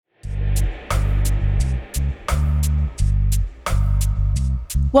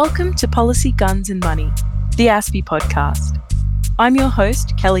Welcome to Policy, Guns and Money, the ASPI podcast. I'm your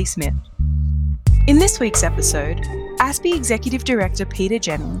host, Kelly Smith. In this week's episode, ASPI Executive Director Peter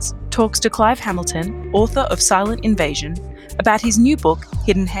Jennings talks to Clive Hamilton, author of Silent Invasion, about his new book,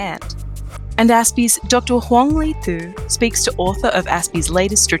 Hidden Hand. And ASPI's Dr. Huang Li Thu speaks to author of ASPI's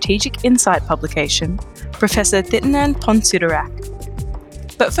latest Strategic Insight publication, Professor Thitinan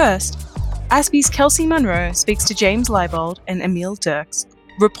Pongsudhirak. But first, ASPI's Kelsey Munro speaks to James Leibold and Emil Dirks,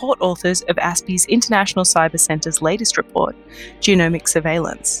 report authors of ASPI's International Cyber Centre's latest report, Genomic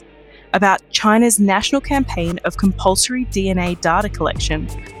Surveillance, about China's national campaign of compulsory DNA data collection,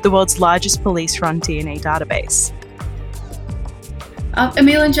 the world's largest police-run DNA database.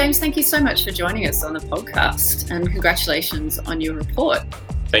 Emil and James, thank you so much for joining us on the podcast, and congratulations on your report.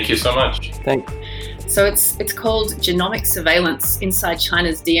 Thank you so much. Thanks. So it's called Genomic Surveillance Inside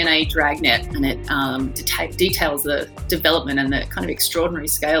China's DNA Dragnet, and it details the development and the kind of extraordinary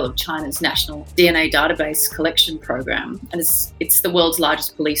scale of China's national DNA database collection program. And it's the world's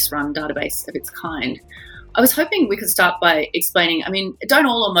largest police-run database of its kind. I was hoping we could start by explaining, don't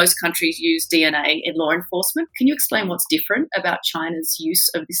all or most countries use DNA in law enforcement? Can you explain what's different about China's use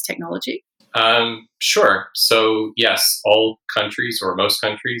of this technology? Sure. So yes, all countries or most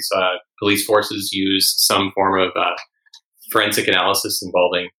countries, police forces use some form of forensic analysis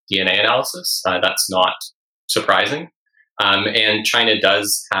involving DNA analysis. That's not surprising. And China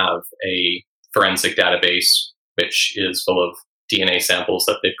does have a forensic database which is full of DNA samples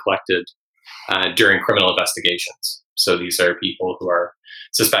that they've collected during criminal investigations. So these are people who are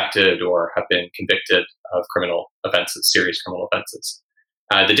suspected or have been convicted of criminal offenses, serious criminal offenses.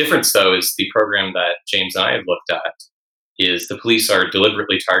 The difference, though, is the program that James and I have looked at is the police are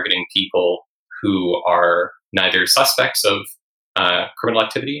deliberately targeting people who are neither suspects of criminal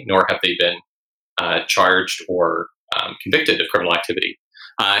activity, nor have they been charged or convicted of criminal activity.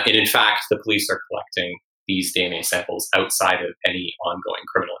 And in fact, the police are collecting these DNA samples outside of any ongoing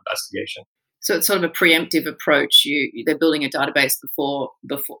criminal investigation. So it's sort of a preemptive approach. They're building a database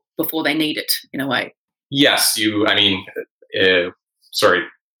before they need it, in a way. Yes,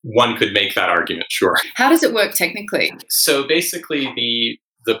 one could make that argument, sure. How does it work technically? So basically,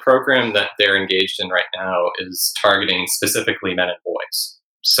 the program that they're engaged in right now is targeting specifically men and boys.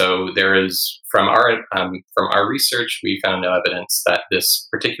 So there is, from our research, we found no evidence that this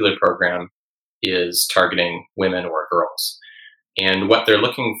particular program is targeting women or girls. And what they're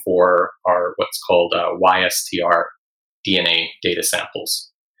looking for are what's called YSTR DNA data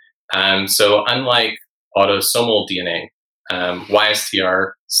samples. So unlike autosomal DNA,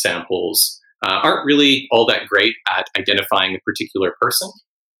 YSTR samples aren't really all that great at identifying a particular person.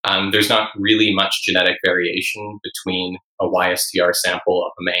 There's not really much genetic variation between a YSTR sample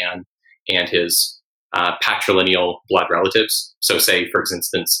of a man and his patrilineal blood relatives. So say, for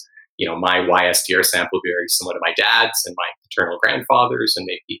instance, my YSTR sample would be very similar to my dad's and my paternal grandfather's and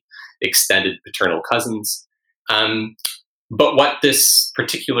maybe extended paternal cousins. But what this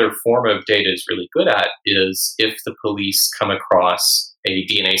particular form of data is really good at is if the police come across a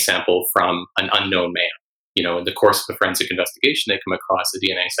DNA sample from an unknown man. In the course of a forensic investigation, they come across a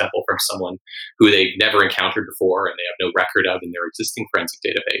DNA sample from someone who they've never encountered before and they have no record of in their existing forensic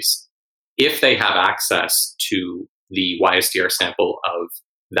database. If they have access to the YSTR sample of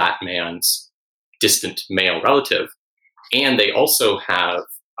that man's distant male relative, and they also have,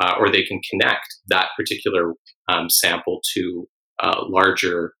 or they can connect that particular sample to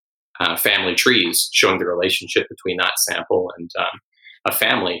larger family trees showing the relationship between that sample and a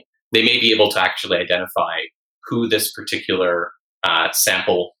family, they may be able to actually identify who this particular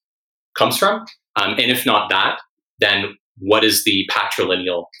sample comes from. And if not that, then what is the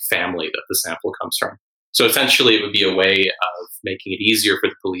patrilineal family that the sample comes from? So essentially, it would be a way of making it easier for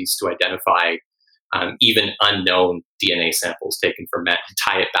the police to identify even unknown DNA samples taken from men and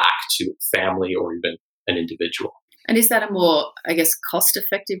tie it back to family or even an individual. And is that a more,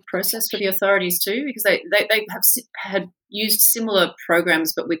 cost-effective process for the authorities too? Because they had used similar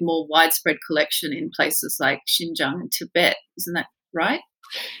programs, but with more widespread collection in places like Xinjiang and Tibet. Isn't that right?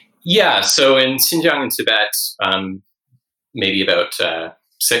 Yeah. So in Xinjiang and Tibet, maybe about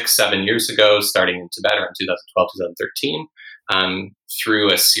 6-7 years ago, starting in Tibet around 2012, 2013,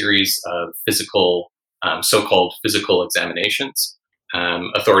 through a series of so-called physical examinations,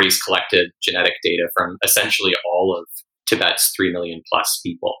 authorities collected genetic data from essentially all of Tibet's 3 million plus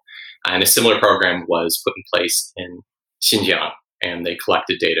people. And a similar program was put in place in Xinjiang, and they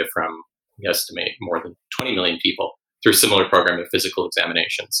collected data from, we estimate, more than 20 million people through a similar program of physical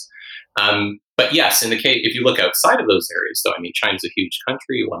examinations. But yes, in the case, if you look outside of those areas, though, China's a huge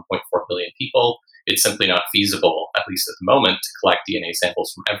country, 1.4 billion people. it's simply not feasible, at least at the moment, to collect DNA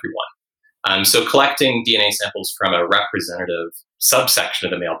samples from everyone. So collecting DNA samples from a representative subsection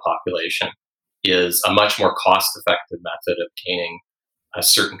of the male population is a much more cost-effective method of gaining a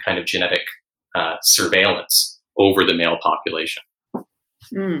certain kind of genetic surveillance over the male population.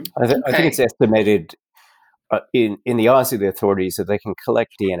 I think it's estimated in the eyes of the authorities that they can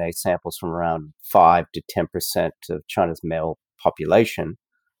collect DNA samples from around 5 to 10% of China's male population.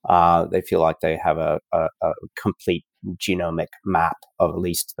 They feel like they have a complete genomic map of at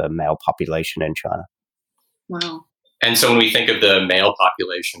least the male population in China. Wow. And so when we think of the male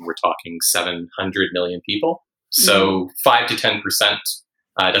population, we're talking 700 million people. So 5 to 10%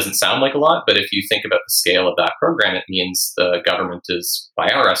 doesn't sound like a lot, but if you think about the scale of that program, it means the government is, by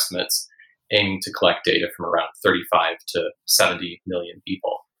our estimates, aiming to collect data from around 35 to 70 million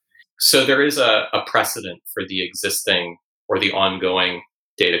people. So there is a precedent for the existing or the ongoing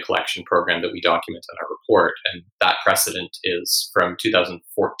data collection program that we document in our report. And that precedent is from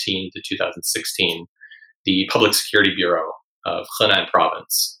 2014 to 2016. The Public Security Bureau of Henan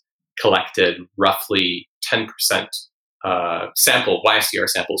Province collected roughly 10% YSDR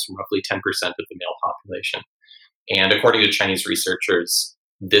samples from roughly 10% of the male population. And according to Chinese researchers,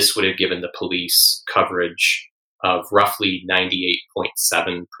 this would have given the police coverage of roughly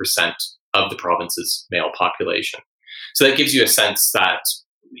 98.7% of the province's male population. So that gives you a sense that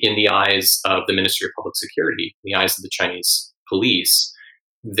in the eyes of the Ministry of Public Security, in the eyes of the Chinese police,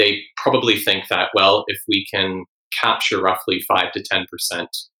 they probably think that, well, if we can capture roughly 5 to 10%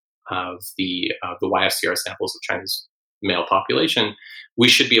 of the YSDR samples of China's male population, we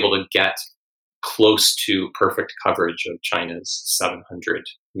should be able to get close to perfect coverage of China's 700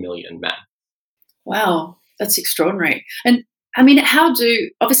 million men. Wow, that's extraordinary. And I mean,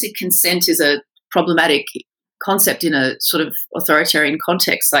 obviously consent is a problematic concept in a sort of authoritarian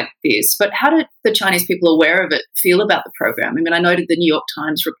context like this, but how did the Chinese people aware of it feel about the program? I mean, I noted the New York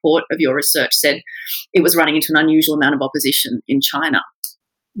Times report of your research said it was running into an unusual amount of opposition in China.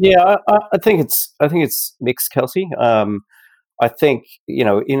 Yeah, I think it's mixed, Kelsey. I think, in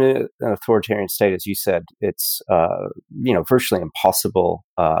an authoritarian state, as you said, it's, virtually impossible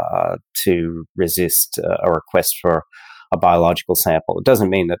to resist a request for a biological sample. It doesn't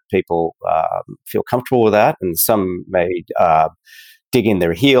mean that people feel comfortable with that, and some may dig in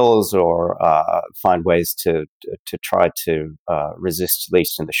their heels or find ways to try to resist, at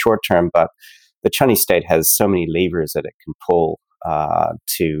least in the short term. But the Chinese state has so many levers that it can pull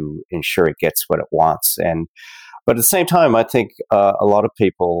to ensure it gets what it wants. But at the same time, I think a lot of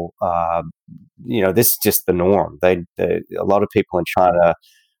people, this is just the norm. A lot of people in China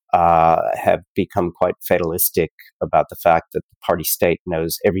have become quite fatalistic about the fact that the party state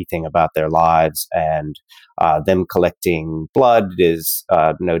knows everything about their lives, and them collecting blood is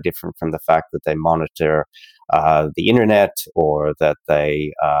no different from the fact that they monitor the internet, or that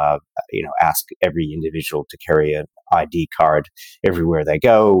they ask every individual to carry an ID card everywhere they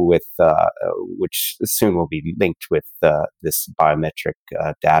go, with which soon will be linked with this biometric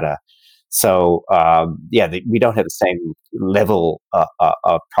data. So, we don't have the same level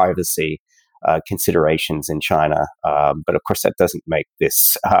of privacy considerations in China. But of course, that doesn't make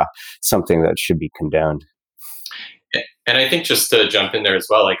this something that should be condoned. And I think, just to jump in there as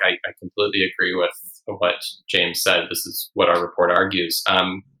well, I completely agree with what James said. This is what our report argues.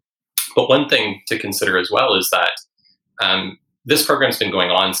 But one thing to consider as well is that this program's been going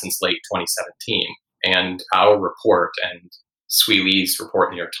on since late 2017. And our report and Sui Lee's report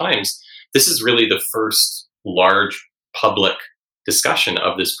in the New York Times, this is really the first large public discussion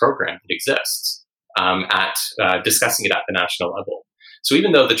of this program that exists, discussing it at the national level. So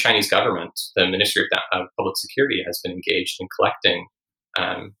even though the Chinese government, the Ministry of Public Security, has been engaged in collecting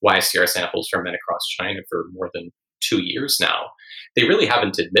YSDR samples from men across China for more than 2 years now, they really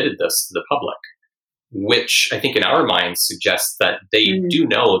haven't admitted this to the public, which I think in our minds suggests that they do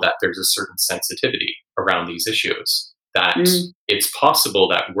know that there's a certain sensitivity around these issues, that it's possible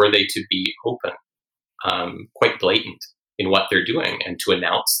that were they to be open, quite blatant in what they're doing, and to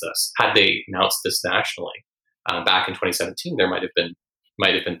announce this, had they announced this nationally back in 2017, there might have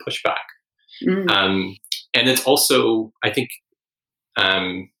been pushback. And it's also, I think,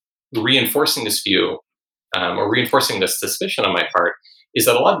 reinforcing this view, or reinforcing this suspicion on my part, is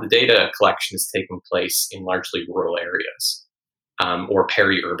that a lot of the data collection is taking place in largely rural areas, or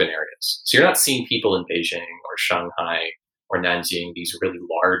peri-urban areas. So you're not seeing people in Beijing or Shanghai or Nanjing, these really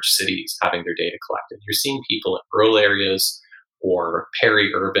large cities, having their data collected. You're seeing people in rural areas or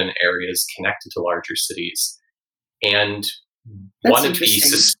peri-urban areas connected to larger cities. And That's one of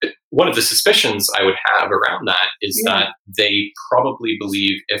the one of the suspicions I would have around that is that they probably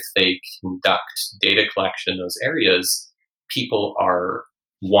believe if they conduct data collection in those areas, people are,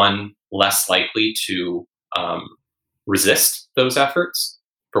 one, less likely to resist those efforts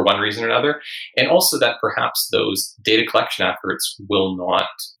for one reason or another, and also that perhaps those data collection efforts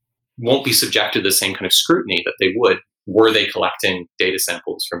won't be subjected to the same kind of scrutiny that they would were they collecting data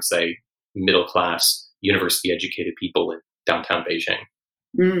samples from, say, middle-class, university-educated people in downtown Beijing.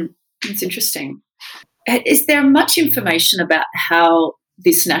 That's interesting. Is there much information about how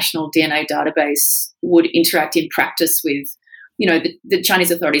this national DNA database would interact in practice with, the Chinese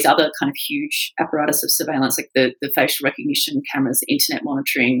authorities' other kind of huge apparatus of surveillance, like the facial recognition cameras, the internet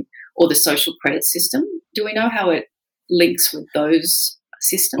monitoring, or the social credit system? Do we know how it links with those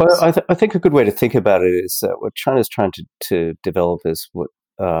systems? Well, I think a good way to think about it is that what China's trying to develop is what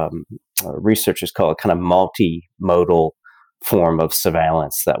researchers call a kind of multimodal form of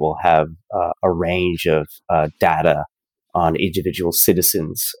surveillance that will have a range of data on individual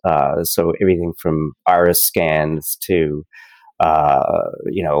citizens. So everything from iris scans to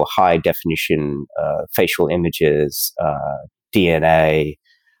high definition facial images, DNA,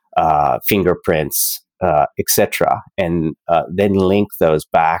 fingerprints, etc., and then link those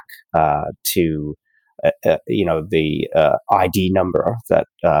back to the ID number that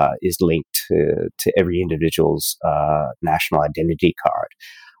is linked to every individual's national identity card.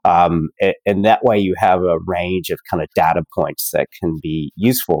 And that way you have a range of kind of data points that can be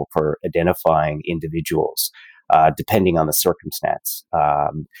useful for identifying individuals, depending on the circumstance.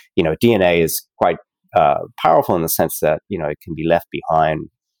 DNA is quite powerful in the sense that, it can be left behind,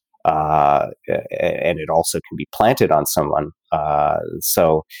 and it also can be planted on someone.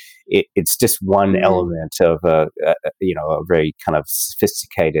 So it's just one element of a very kind of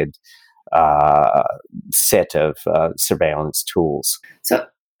sophisticated set of surveillance tools. So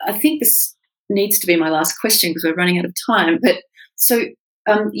I think this needs to be my last question because we're running out of time. But so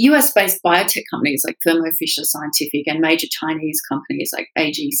US-based biotech companies like Thermo Fisher Scientific and major Chinese companies like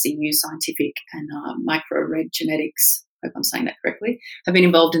AGCU Scientific and Microred Genetics, I hope I'm saying that correctly, have been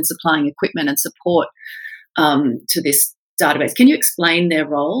involved in supplying equipment and support to this database. Can you explain their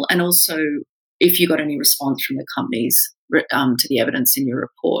role, and also if you got any response from the companies to the evidence in your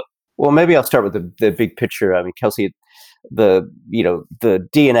report? Well, maybe I'll start with the big picture. I mean, Kelsey, the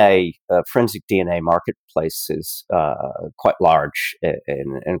DNA forensic DNA marketplace is quite large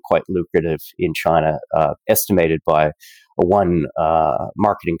and quite lucrative in China, estimated by one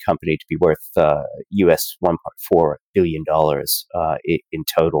marketing company to be worth US $1.4 billion in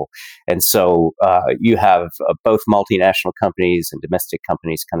total. And so you have both multinational companies and domestic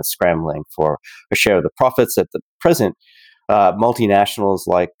companies kind of scrambling for a share of the profits. At the present, multinationals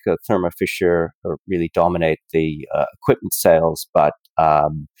like Thermo Fisher really dominate the equipment sales, but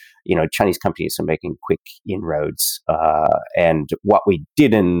Chinese companies are making quick inroads. And what we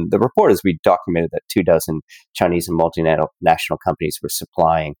did in the report is we documented that 24 Chinese and multinational companies were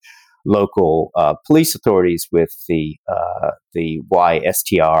supplying local police authorities with the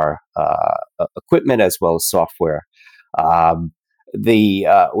YSTR equipment as well as software.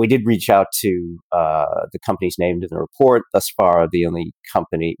 We did reach out to the companies named in the report. Thus far, the only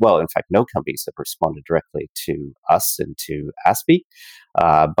company, well, in fact, no companies have responded directly to us and to ASPI.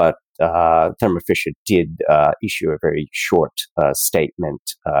 But Thermo Fisher did issue a very short statement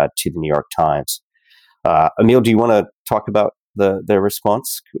to the New York Times. Emil, do you want to talk about their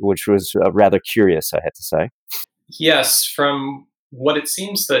response, which was rather curious, I had to say? Yes, from what it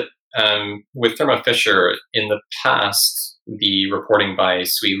seems that with Thermo Fisher in the past, the reporting by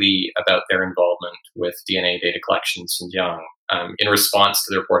Sui Li about their involvement with DNA data collection in Xinjiang, in response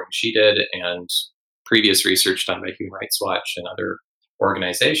to the reporting she did and previous research done by Human Rights Watch and other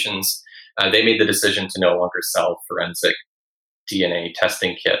organizations, they made the decision to no longer sell forensic DNA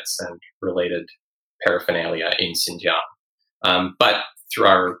testing kits and related paraphernalia in Xinjiang. But through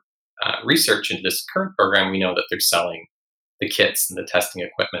our research into this current program, we know that they're selling the kits and the testing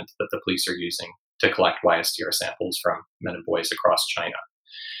equipment that the police are using to collect YSTR samples from men and boys across China.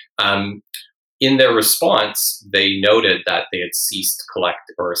 In their response, they noted that they had ceased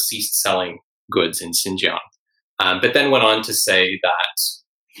selling goods in Xinjiang, but then went on to say that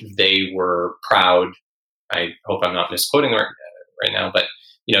they were proud. I hope I'm not misquoting right now, but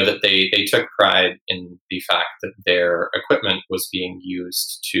that they took pride in the fact that their equipment was being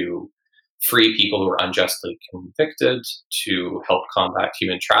used to free people who were unjustly convicted, to help combat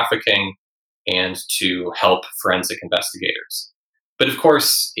human trafficking, and to help forensic investigators. But of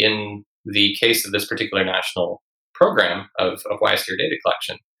course, in the case of this particular national program of YSTR data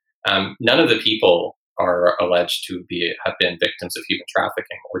collection, none of the people are alleged to have been victims of human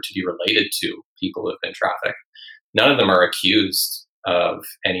trafficking or to be related to people who have been trafficked. None of them are accused of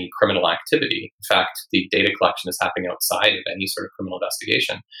any criminal activity. In fact, the data collection is happening outside of any sort of criminal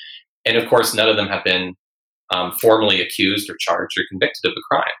investigation. And of course, none of them have been formally accused or charged or convicted of the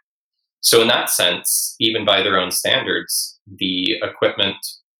crime. So in that sense, even by their own standards, the equipment,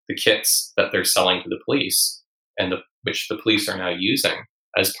 the kits that they're selling to the police and which the police are now using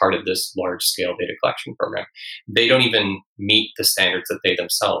as part of this large-scale data collection program, they don't even meet the standards that they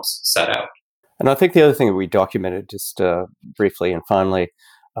themselves set out. And I think the other thing that we documented just briefly and finally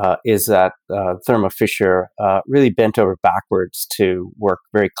is that Thermo Fisher really bent over backwards to work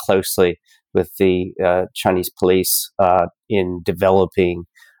very closely with the Chinese police in developing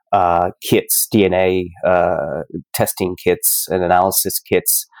kits, DNA testing kits and analysis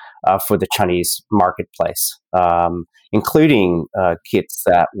kits for the Chinese marketplace, including kits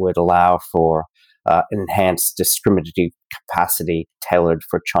that would allow for enhanced discriminative capacity tailored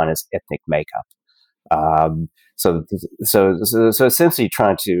for China's ethnic makeup. So essentially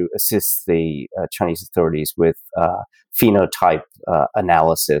trying to assist the Chinese authorities with phenotype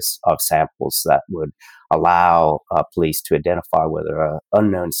analysis of samples that would allow police to identify whether an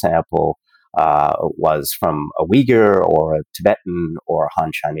unknown sample was from a Uyghur or a Tibetan or a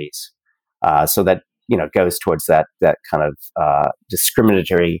Han Chinese. So that goes towards that kind of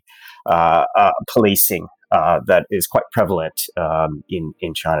discriminatory policing that is quite prevalent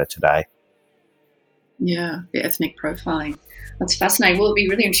in China today. Yeah, the ethnic profiling. That's fascinating. Well, it'll be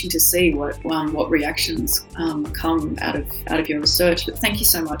really interesting to see what reactions come out of your research. But thank you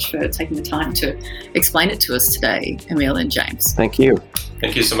so much for taking the time to explain it to us today, Emil and James. Thank you.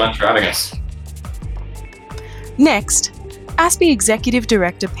 Thank you so much for having us. Next, ASPI Executive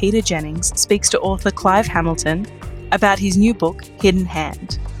Director Peter Jennings speaks to author Clive Hamilton about his new book, Hidden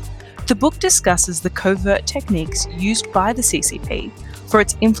Hand. The book discusses the covert techniques used by the CCP for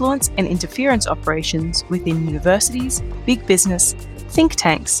its influence and interference operations within universities, big business, think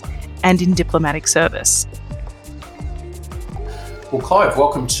tanks, and in diplomatic service. Well, Clive,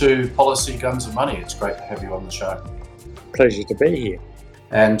 welcome to Policy, Guns and Money. It's great to have you on the show. Pleasure to be here.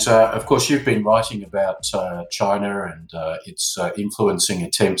 And of course, you've been writing about China and its influencing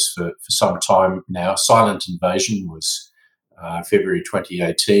attempts for some time now. Silent Invasion was February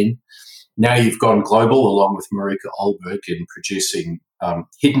 2018. Now you've gone global along with Marika Olberg in producing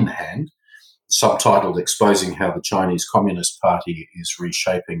Hidden Hand, subtitled Exposing How the Chinese Communist Party is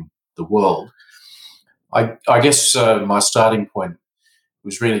Reshaping the World. I guess my starting point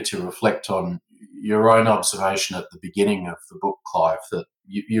was really to reflect on your own observation at the beginning of the book, Clive, that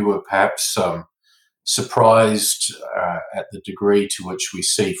you were perhaps surprised at the degree to which we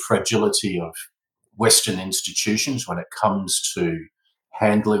see fragility of Western institutions when it comes to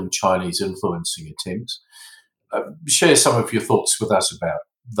handling Chinese influencing attempts. Share some of your thoughts with us about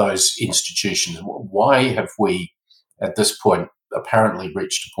those institutions. Why have we, at this point, apparently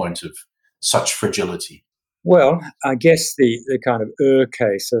reached a point of such fragility? Well, I guess the kind of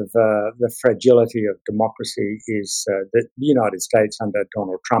case of the fragility of democracy is that the United States under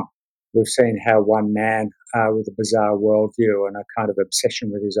Donald Trump, we've seen how one man with a bizarre worldview and a kind of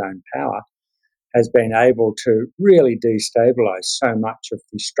obsession with his own power has been able to really destabilize so much of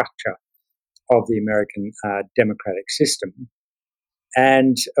the structure of the American democratic system.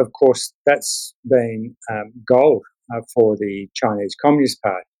 And, of course, that's been gold for the Chinese Communist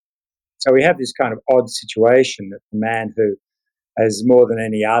Party. So we have this kind of odd situation that the man who has more than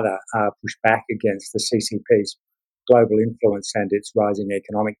any other pushed back against the CCP's global influence and its rising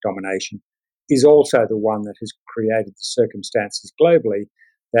economic domination is also the one that has created the circumstances globally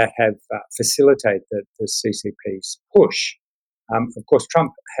that have facilitated the CCP's push. Of course,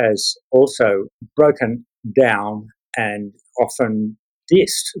 Trump has also broken down and often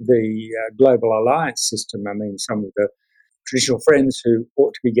dissed the global alliance system. I mean, some of the traditional friends who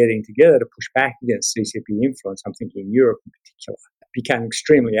ought to be getting together to push back against CCP influence, I'm thinking Europe in particular, became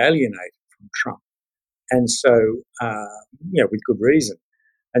extremely alienated from Trump. And so, with good reason.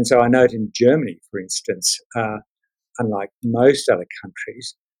 And so I note in Germany, for instance, unlike most other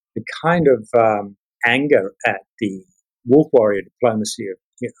countries, the kind of anger at the wolf warrior diplomacy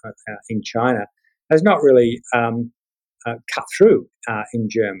in China has not really cut through in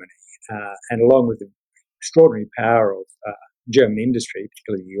Germany. And along with the extraordinary power of German industry,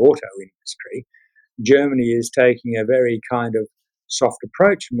 particularly the auto industry, Germany is taking a very kind of soft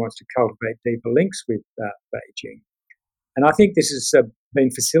approach and wants to cultivate deeper links with Beijing. And I think this has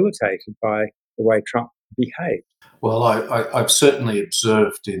been facilitated by the way Trump behaved. Well, I've certainly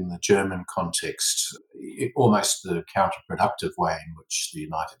observed in the German context almost the counterproductive way in which the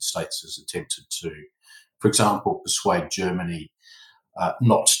United States has attempted to for example, persuade Germany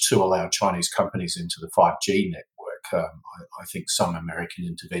not to allow Chinese companies into the 5G network. I think some American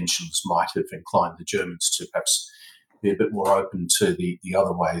interventions might have inclined the Germans to perhaps be a bit more open to the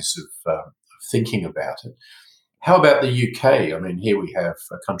other ways of thinking about it. How about the UK? I mean, here we have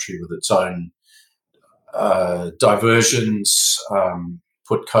a country with its own diversions,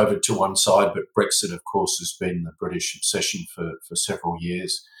 put COVID to one side, but Brexit, of course, has been the British obsession for several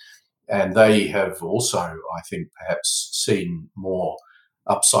years. And they have also, I think, perhaps seen more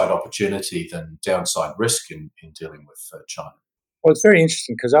upside opportunity than downside risk in dealing with China. Well, it's very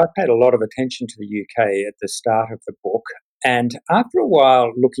interesting because I paid a lot of attention to the UK at the start of the book. And after a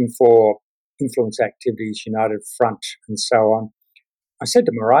while, looking for influence activities, United Front and so on, I said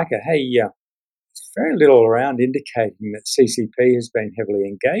to Marika, hey, there's very little around indicating that CCP has been heavily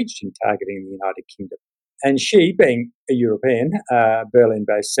engaged in targeting the United Kingdom. And she, being a European,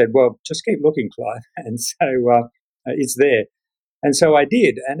 Berlin-based, said, well, just keep looking, Clive. And so it's there. And so I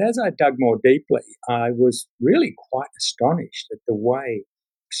did. And as I dug more deeply, I was really quite astonished at the way,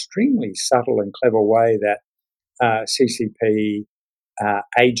 extremely subtle and clever way that CCP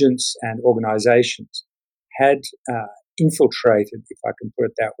agents and organisations had infiltrated, if I can put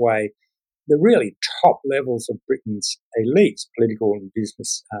it that way, the really top levels of Britain's elites, political and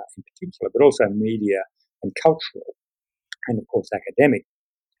business in particular, but also media and cultural, and of course academic.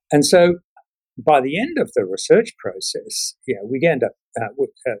 And so by the end of the research process, we ended up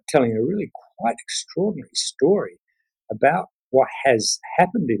telling a really quite extraordinary story about what has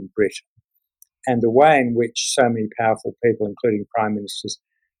happened in Britain and the way in which so many powerful people, including prime ministers,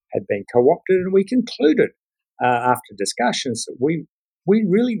 had been co-opted. And we concluded after discussions that we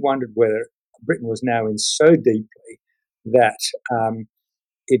really wondered whether Britain was now in so deeply that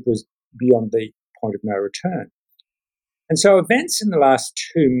it was beyond the point of no return. And so events in the last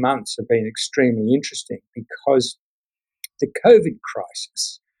 2 months have been extremely interesting because the COVID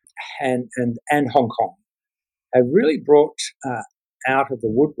crisis and Hong Kong have really brought out of the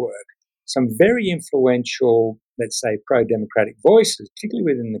woodwork some very influential, let's say, pro-democratic voices,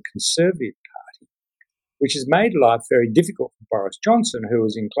 particularly within the Conservative Party, which has made life very difficult for Boris Johnson, who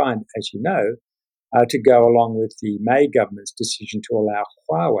was inclined, as you know, to go along with the May government's decision to allow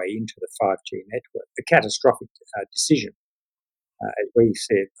Huawei into the 5G network, a catastrophic decision, as we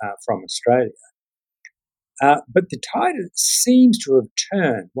see it from Australia. But the tide seems to have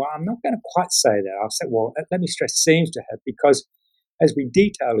turned. Well, I'm not going to quite say that. I'll say, well, let me stress seems to have, because as we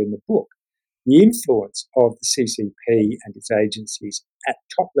detail in the book, the influence of the CCP and its agencies at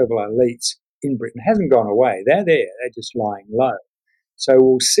top-level elites in Britain hasn't gone away. They're there. They're just lying low. So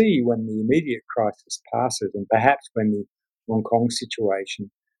we'll see when the immediate crisis passes and perhaps when the Hong Kong situation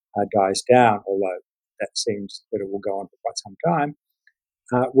dies down, although that seems that it will go on for quite some time,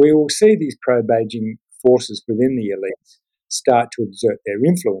 we will see these pro-Beijing forces within the elites start to exert their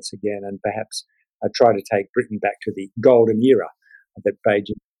influence again and perhaps try to take Britain back to the golden era that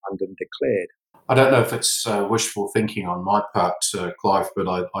Beijing and London declared. I don't know if it's wishful thinking on my part, Clive, but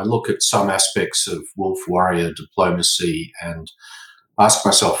I look at some aspects of wolf warrior diplomacy and ask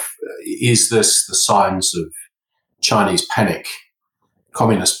myself, is this the signs of Chinese panic,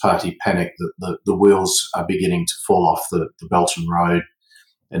 Communist Party panic, that the wheels are beginning to fall off the Belt and Road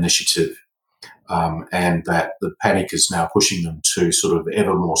initiative, and that the panic is now pushing them to sort of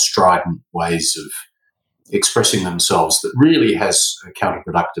ever more strident ways of expressing themselves that really has a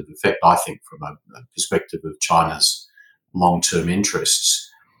counterproductive effect, I think, from a perspective of China's long-term interests.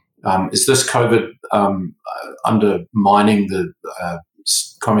 Is this COVID undermining the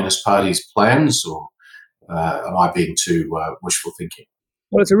Communist Party's plans, or am I being too wishful thinking?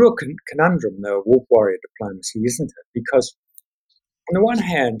 Well, it's a real conundrum, though, wolf warrior diplomacy, isn't it? Because on the one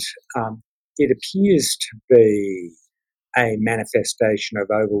hand, it appears to be a manifestation of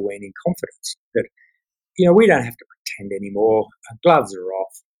overweening confidence that, we don't have to pretend anymore. Gloves are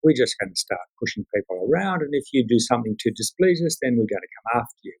off. We're just going to start pushing people around. And if you do something to displease us, then we're going to come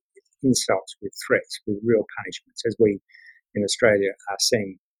after you with insults, with threats, with real punishments, as we in Australia are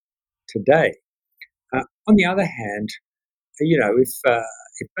seeing today. On the other hand, if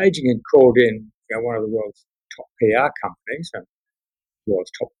Beijing had called in one of the world's top PR companies, and the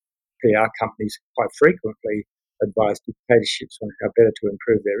world's top PR companies quite frequently advise dictatorships on how better to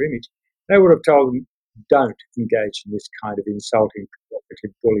improve their image, they would have told them, don't engage in this kind of insulting,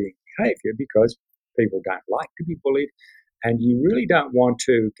 provocative, bullying behaviour because people don't like to be bullied, and you really don't want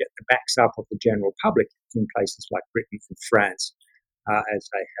to get the backs up of the general public in places like Britain and France, as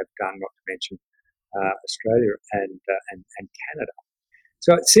they have done, not to mention Australia and Canada.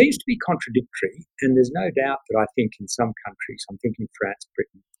 So it seems to be contradictory, and there's no doubt that I think in some countries, I'm thinking France,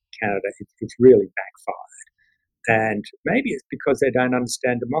 Britain, Canada, it's really backfired. And maybe it's because they don't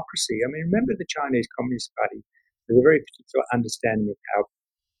understand democracy. I mean, remember the Chinese Communist Party has a very particular understanding of how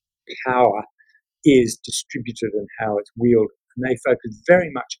power is distributed and how it's wielded. And they focus very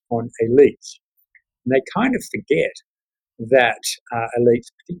much on elites. And they kind of forget that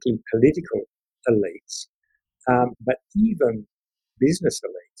elites, particularly political elites, but even business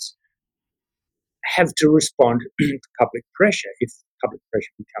elites, have to respond to public pressure if public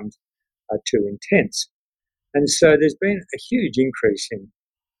pressure becomes too intense. And so there's been a huge increase in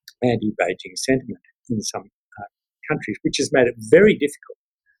anti-Beijing sentiment in some countries, which has made it very difficult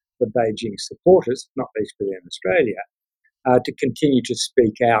for Beijing supporters, not least within Australia, to continue to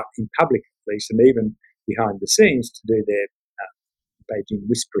speak out in public, at least, and even behind the scenes to do their Beijing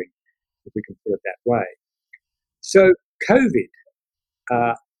whispering, if we can put it that way. So COVID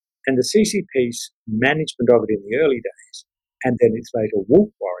and the CCP's management of it in the early days, and then its later wolf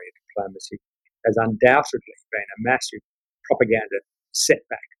warrior diplomacy, has undoubtedly been a massive propaganda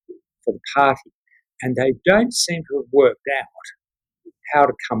setback for the party. And they don't seem to have worked out how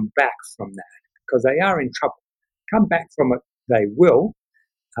to come back from that, because they are in trouble. Come back from it, they will.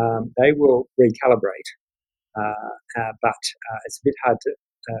 They will recalibrate. But it's a bit hard to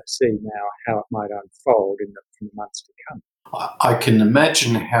see now how it might unfold in the months to come. I can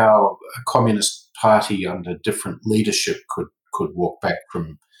imagine how a Communist Party under different leadership could walk back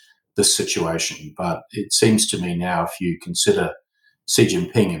from this situation. But it seems to me now, if you consider Xi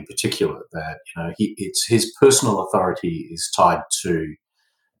Jinping in particular, that it's his personal authority is tied to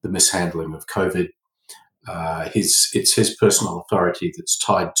the mishandling of COVID. It's his personal authority that's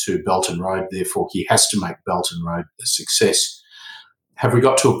tied to Belt and Road. Therefore, he has to make Belt and Road a success. Have we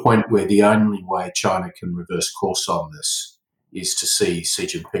got to a point where the only way China can reverse course on this is to see Xi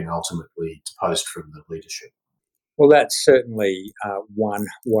Jinping ultimately deposed from the leadership? Well, that's certainly one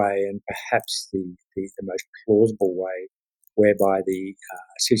way, and perhaps the most plausible way, whereby the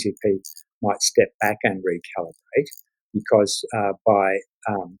CCP might step back and recalibrate, because by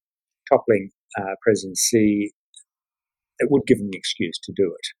toppling President Xi, it would give them an excuse to do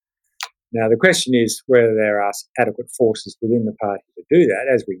it. Now, the question is whether there are adequate forces within the party to do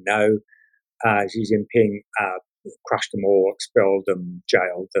that. As we know, Xi Jinping crushed them all, expelled them,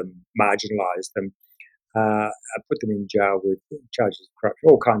 jailed them, marginalised them, put them in jail with charges of corruption,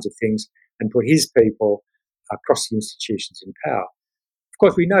 all kinds of things, and put his people across the institutions in power. Of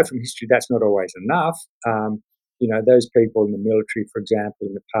course, we know from history that's not always enough. Those people in the military, for example,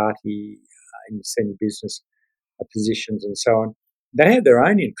 in the party, in the senior business positions and so on, they have their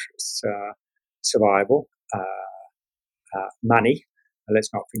own interests, survival, money. Let's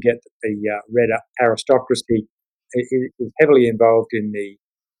not forget that the red aristocracy is heavily involved in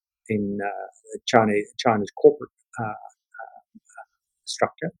China's corporate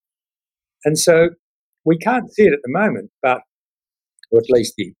structure. And so we can't see it at the moment, but or at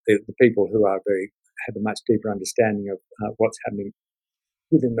least the people who have a much deeper understanding of what's happening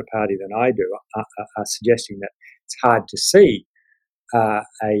within the party than I do are suggesting that it's hard to see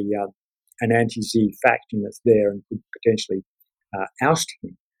an anti-Xi faction that's there and could potentially oust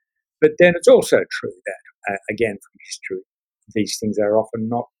him. But then it's also true that, again, from history, these things are often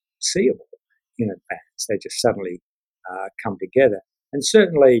not seeable in advance. They just suddenly come together. And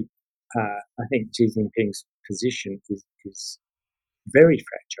certainly, I think Xi Jinping's position is very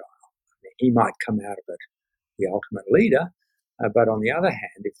fragile. I mean, he might come out of it the ultimate leader, but on the other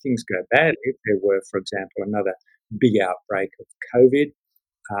hand, if things go badly, if there were, for example, another big outbreak of COVID,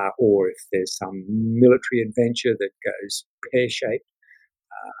 or if there's some military adventure that goes pear-shaped,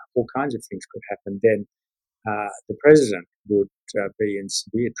 all kinds of things could happen, then the president would be in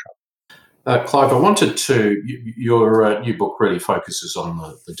severe trouble. Clive, I wanted to, your new book really focuses on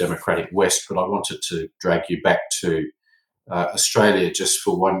the democratic West, but I wanted to drag you back to Australia just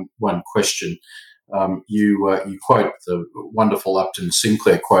for one question. You quote the wonderful Upton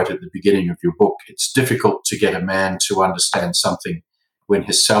Sinclair quote at the beginning of your book: "It's difficult to get a man to understand something when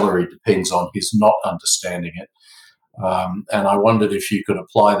his salary depends on his not understanding it." And I wondered if you could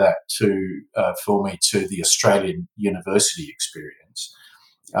apply that for me to the Australian university experience.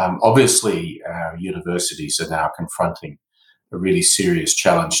 Obviously, our universities are now confronting a really serious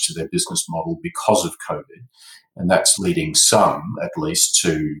challenge to their business model because of COVID, and that's leading some, at least,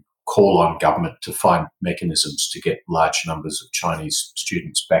 to call on government to find mechanisms to get large numbers of Chinese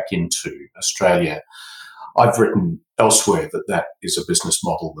students back into Australia. I've written elsewhere that is a business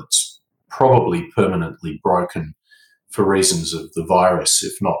model that's probably permanently broken for reasons of the virus,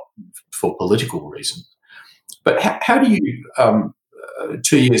 if not for political reasons. But how do you,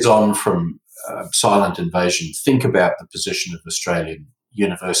 2 years on from silent invasion, think about the position of Australian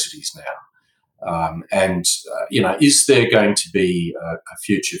universities now. Is there going to be a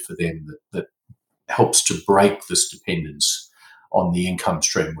future for them that helps to break this dependence on the income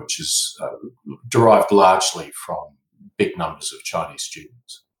stream, which is derived largely from big numbers of Chinese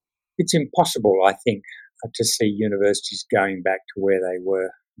students? It's impossible, I think, to see universities going back to where they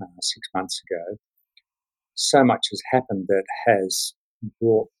were 6 months ago. So much has happened that has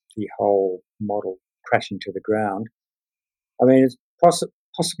brought the whole model crashing to the ground. I mean, it's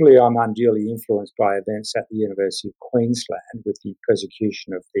possibly I'm unduly influenced by events at the University of Queensland with the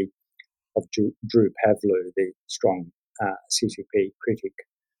persecution of Drew Pavlou, the strong CCP critic.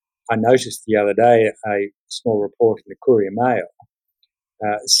 I noticed the other day a small report in the Courier Mail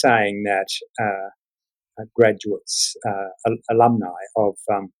saying that graduates, alumni of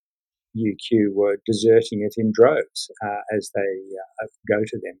UQ were deserting it in droves as they go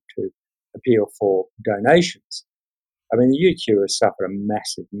to them to appeal for donations. I mean, the UQ has suffered a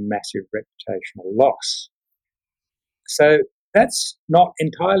massive, massive reputational loss. So that's not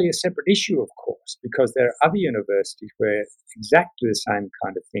entirely a separate issue, of course, because there are other universities where exactly the same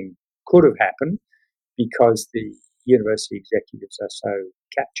kind of thing could have happened because the university executives are so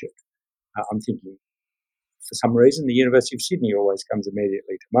captured. I'm thinking, for some reason, the University of Sydney always comes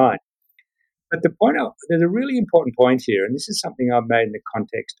immediately to mind. But there's a really important point here, and this is something I've made in the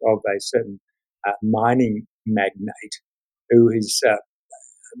context of a certain mining magnate who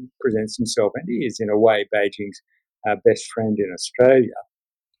presents himself, and he is in a way Beijing's best friend in Australia.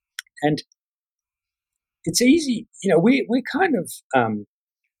 And it's easy, we're kind of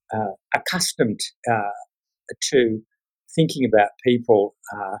accustomed to thinking about people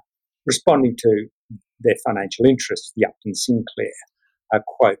responding to their financial interests. The Upton Sinclair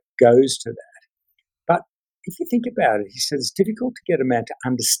quote goes to that. But if you think about it, he says it's difficult to get a man to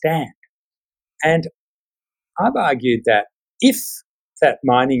understand. And I've argued that if that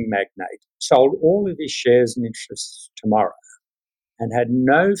mining magnate sold all of his shares and interests tomorrow and had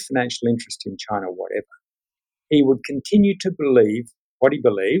no financial interest in China whatever, he would continue to believe what he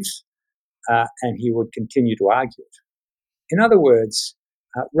believes and he would continue to argue it. In other words,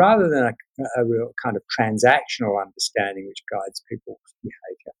 rather than a real kind of transactional understanding which guides people's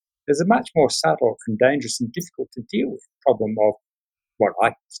behaviour, there's a much more subtle and dangerous and difficult to deal with problem of what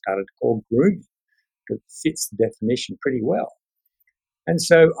I started to call grooming, because it fits the definition pretty well. And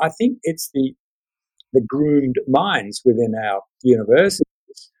so I think it's the groomed minds within our universities,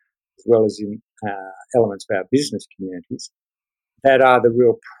 as well as in elements of our business communities, that are the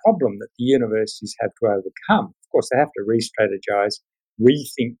real problem that the universities have to overcome. Of course, they have to re-strategize,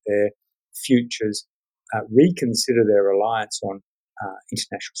 rethink their futures, reconsider their reliance on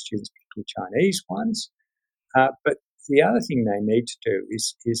international students, particularly Chinese ones. But the other thing they need to do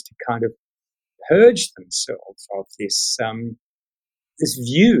is to kind of purge themselves of this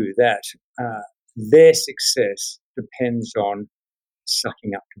view that their success depends on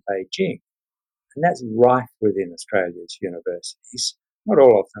sucking up to Beijing. And that's rife within Australia's universities. Not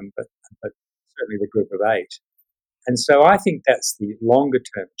all of them, but certainly the group of 8. And so I think that's the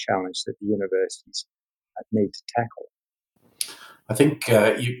longer-term challenge that the universities need to tackle. I think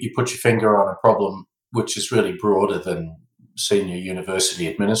you put your finger on a problem which is really broader than senior university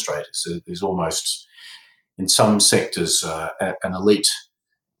administrators. There's almost, in some sectors, an elite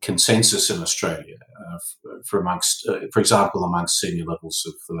consensus in Australia for example, amongst senior levels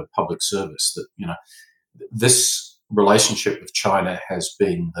of public service that, this relationship with China has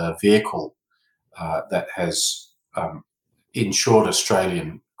been the vehicle that has ensured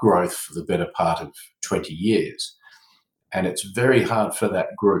Australian growth for the better part of 20 years. And it's very hard for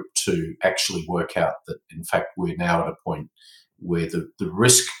that group to actually work out that, in fact, we're now at a point where the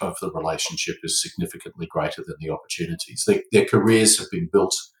risk of the relationship is significantly greater than the opportunities. Their careers have been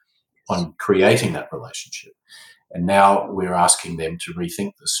built on creating that relationship. And now we're asking them to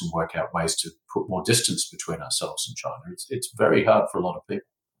rethink this and work out ways to put more distance between ourselves and China. It's very hard for a lot of people.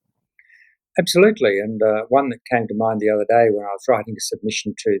 Absolutely. And one that came to mind the other day when I was writing a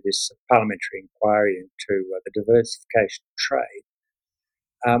submission to this parliamentary inquiry into the diversification of trade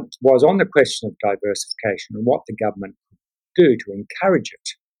was on the question of diversification and what the government could do to encourage it.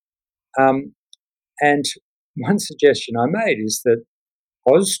 And one suggestion I made is that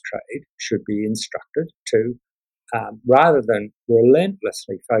Austrade should be instructed to, rather than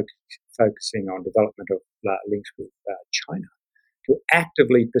relentlessly focusing on development of links with China, to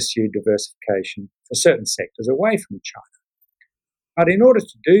actively pursue diversification for certain sectors away from China. But in order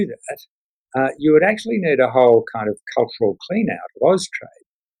to do that, you would actually need a whole kind of cultural clean-out of Austrade,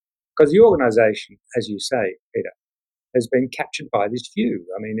 because the organisation, as you say, Peter, has been captured by this view.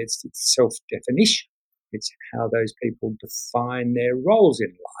 I mean, it's self-definition It's how those people define their roles in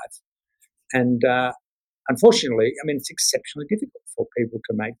life. And unfortunately, I mean, it's exceptionally difficult for people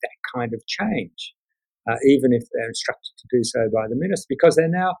to make that kind of change, even if they're instructed to do so by the minister, because they're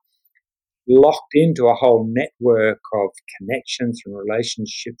now locked into a whole network of connections and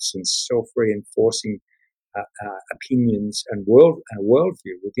relationships and self-reinforcing opinions and a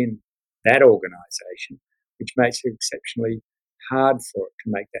worldview within that organisation, which makes it exceptionally hard for it to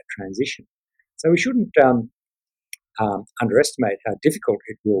make that transition. So we shouldn't underestimate how difficult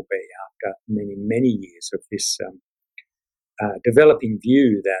it will be after many, many years of this developing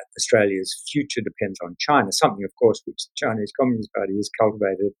view that Australia's future depends on China, something, of course, which the Chinese Communist Party has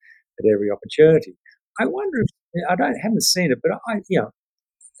cultivated at every opportunity. I wonder if, haven't seen it, but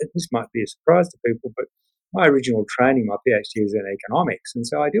this might be a surprise to people, but my original training, my PhD, is in economics, and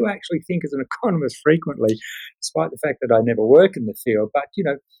so I do actually think as an economist frequently, despite the fact that I never work in the field. But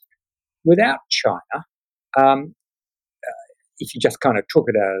without China, if you just kind of took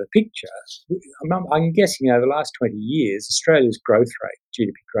it out of the picture, I'm guessing over the last 20 years, Australia's growth rate,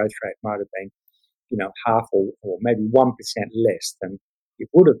 GDP growth rate, might have been, half or maybe 1% less than it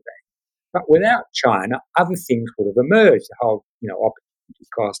would have been. But without China, other things would have emerged, the whole, opportunity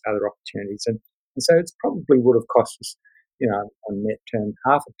cost, other opportunities. And so it probably would have cost us, on net terms,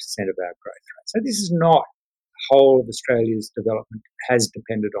 0.5% of our growth rate. So this is not the whole of Australia's development has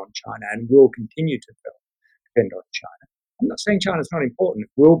depended on China and will continue to depend on China. I'm not saying China's not important.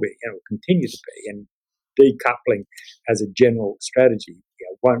 It will be and it will continue to be. And decoupling as a general strategy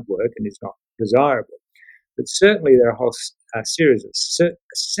won't work and is not desirable. But certainly there are a whole series of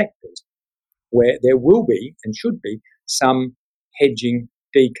sectors where there will be and should be some hedging,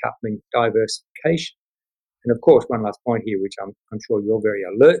 decoupling, diversification. And of course, one last point here, which I'm sure you're very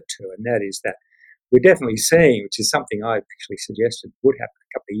alert to, and that is that we're definitely seeing, which is something I actually suggested would happen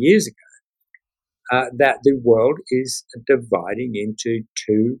a couple of years ago, that the world is dividing into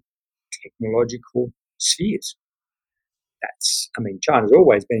two technological spheres. China's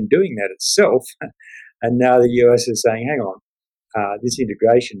always been doing that itself, and now the US is saying, hang on, this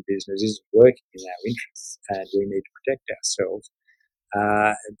integration business isn't working in our interests, and we need to protect ourselves.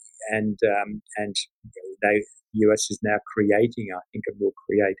 The US is now creating, I think it will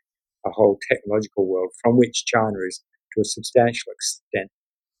create a whole technological world from which China is to a substantial extent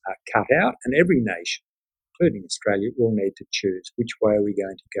cut out, and every nation, including Australia, will need to choose which way are we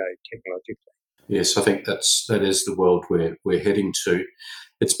going to go technologically. Yes, I think that is the world we're heading to.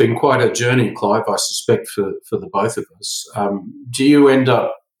 It's been quite a journey, Clive, I suspect, for the both of us. Do you end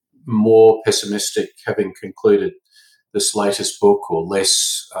up more pessimistic having concluded this latest book, or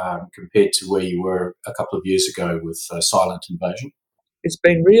less compared to where you were a couple of years ago with Silent Invasion? It's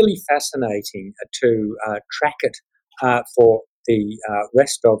been really fascinating to track it for the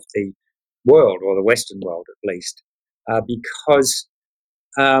rest of the world, or the Western world at least, because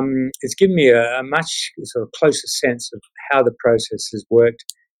it's given me a much sort of closer sense of how the process has worked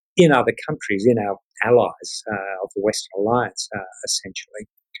in other countries, in our allies of the Western Alliance, essentially.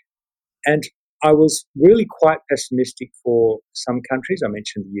 And I was really quite pessimistic for some countries. I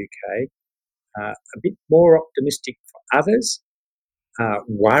mentioned the UK, a bit more optimistic for others,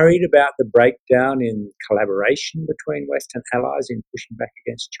 worried about the breakdown in collaboration between Western allies in pushing back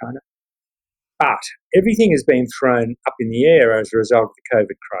against China. But everything has been thrown up in the air as a result of the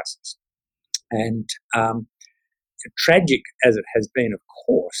COVID crisis. And tragic as it has been, of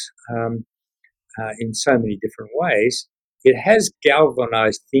course, in so many different ways, it has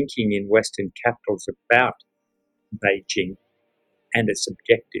galvanized thinking in Western capitals about Beijing and its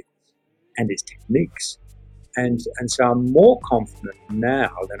objectives and its techniques. And so I'm more confident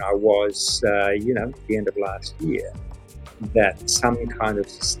now than I was, at the end of last year, that some kind of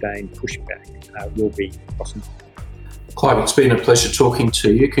sustained pushback will be possible. Clive, it's been a pleasure talking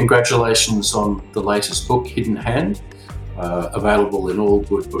to you. Congratulations on the latest book, Hidden Hand, available in all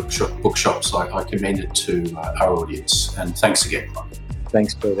good bookshops. I commend it to our audience. And thanks again, Clive.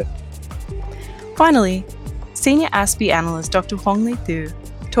 Thanks, Peter. Finally, Senior ASPI analyst Dr. Huang Li Thu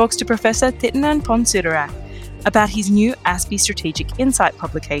talks to Professor Thitinan Pongsudhirak about his new ASPI Strategic Insight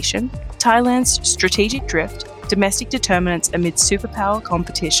publication, Thailand's Strategic Drift, Domestic Determinants Amid Superpower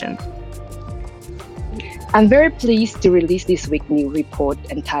Competition. I'm very pleased to release this week's new report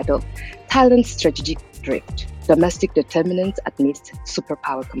entitled Thailand's Strategic Drift, Domestic Determinants Amidst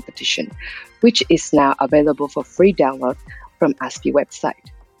Superpower Competition, which is now available for free download from ASPI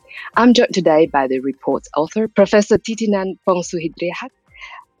website. I'm joined today by the report's author, Professor Thitinan Pongsudhirak.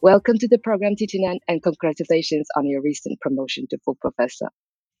 Welcome to the program, Thitinan, and congratulations on your recent promotion to full professor.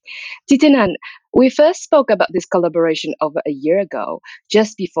 Thitinan, we first spoke about this collaboration over a year ago,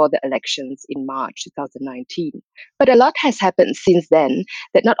 just before the elections in March 2019. But a lot has happened since then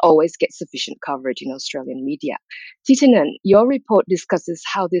that not always gets sufficient coverage in Australian media. Thitinan, your report discusses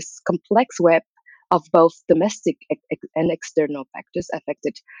how this complex web of both domestic and external factors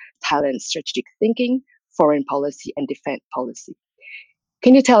affected Thailand's strategic thinking, foreign policy, and defense policy.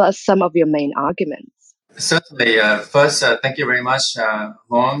 Can you tell us some of your main arguments? Certainly. First, thank you very much,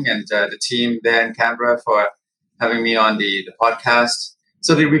 Huang, and the team there in Canberra for having me on the podcast.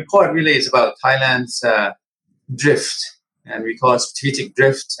 So the report really is about Thailand's drift, and we call it strategic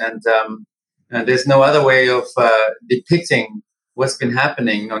drift. And there's no other way of depicting what's been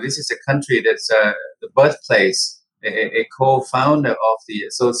happening. This is a country that's the birthplace, a co-founder of the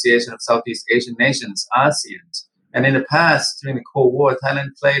Association of Southeast Asian Nations, ASEAN. And in the past, during the Cold War, Thailand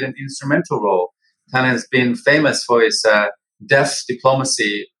played an instrumental role. Thailand has been famous for its deft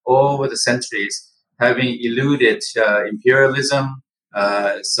diplomacy over the centuries, having eluded imperialism,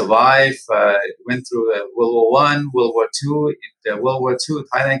 survived, went through World War I, World War II. World War II,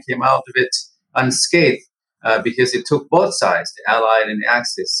 Thailand came out of it unscathed because it took both sides, the Allied and the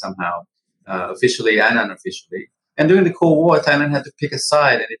Axis somehow, officially and unofficially. And during the Cold War, Thailand had to pick a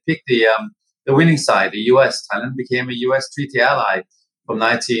side, and it picked the winning side, the U.S. Thailand became a U.S. treaty ally from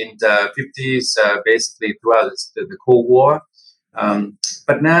 1950s, basically throughout the Cold War.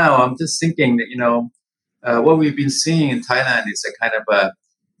 But now I'm just thinking that, what we've been seeing in Thailand is a kind of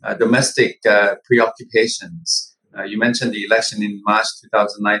a domestic preoccupations. You mentioned the election in March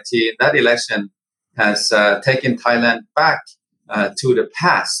 2019. That election has taken Thailand back to the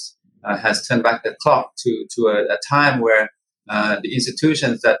past, has turned back the clock to a time where the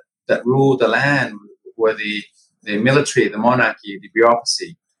institutions that ruled the land were the military, the monarchy, the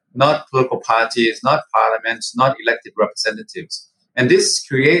bureaucracy, not political parties, not parliaments, not elected representatives. And this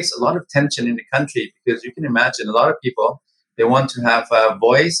creates a lot of tension in the country because you can imagine a lot of people, they want to have a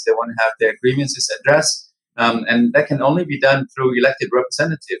voice, they want to have their grievances addressed, and that can only be done through elected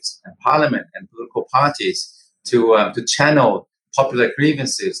representatives and parliament and political parties to channel popular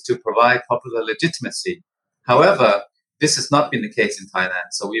grievances, to provide popular legitimacy. However, this has not been the case in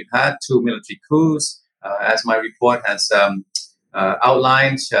Thailand. So we've had 2 military coups. As my report has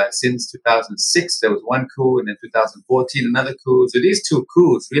outlined, since 2006, there was one coup, and in 2014, another coup. So these 2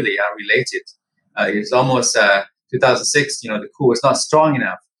 coups really are related. It's almost 2006, the coup was not strong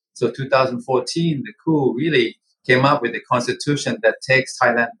enough. So 2014, the coup really came up with a constitution that takes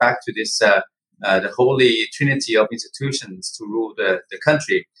Thailand back to this, the holy trinity of institutions to rule the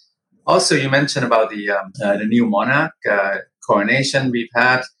country. Also, you mentioned about the new monarch coronation we've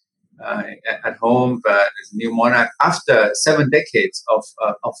had. At home, there's a new monarch after 7 decades of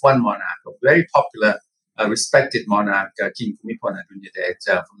one monarch, a very popular, respected monarch, King Bhumibol Adulyadej,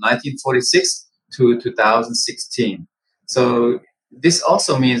 from 1946 to 2016. So this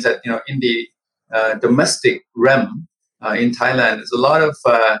also means that in the domestic realm in Thailand, there's a lot of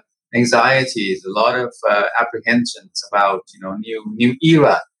anxieties, a lot of apprehensions about new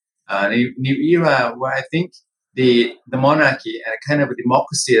era, new era where I think the monarchy and a kind of a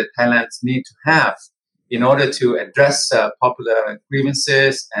democracy that Thailand's need to have in order to address popular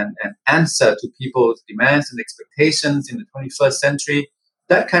grievances and answer to people's demands and expectations in the 21st century,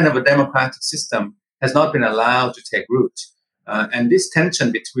 that kind of a democratic system has not been allowed to take root. And this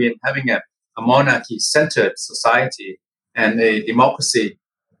tension between having a monarchy-centered society and a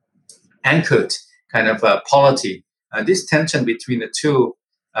democracy-anchored kind of polity, this tension between the two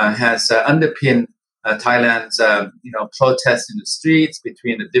has underpinned Thailand's, protests in the streets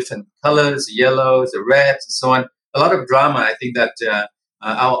between the different colors, the yellows, the reds, and so on. A lot of drama, I think, that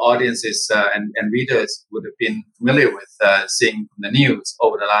our audiences and readers would have been familiar with seeing from the news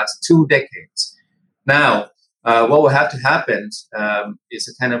over the last 2 decades. Now, what will have to happen is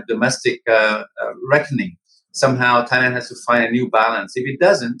a kind of domestic reckoning. Somehow, Thailand has to find a new balance. If it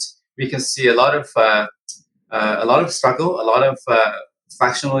doesn't, we can see a lot of struggle, a lot of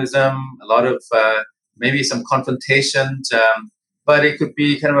factionalism, a lot of maybe some confrontation, but it could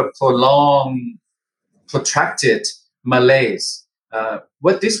be kind of a prolonged, protracted malaise.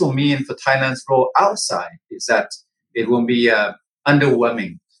 What this will mean for Thailand's role outside is that it will be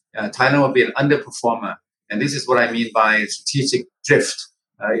underwhelming. Thailand will be an underperformer. And this is what I mean by strategic drift.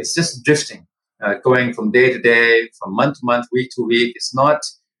 It's just drifting, going from day to day, from month to month, week to week. It's not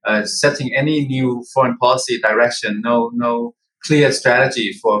setting any new foreign policy direction, no clear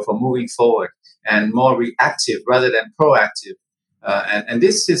strategy for moving forward, and more reactive rather than proactive. And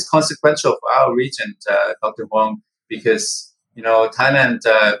this is consequential for our region, Dr. Huang, because, Thailand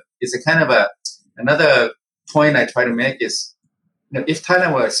is a kind of another point I try to make is if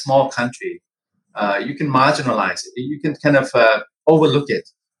Thailand were a small country, you can marginalize it. You can kind of overlook it.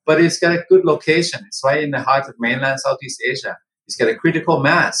 But it's got a good location. It's right in the heart of mainland Southeast Asia. It's got a critical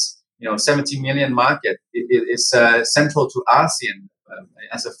mass. 70 million market. It's central to ASEAN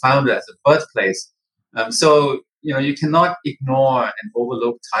as a founder, as a birthplace. So you cannot ignore and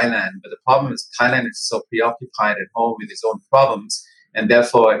overlook Thailand. But the problem is Thailand is so preoccupied at home with its own problems, and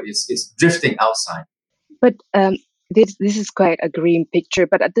therefore it's drifting outside. But this is quite a grim picture.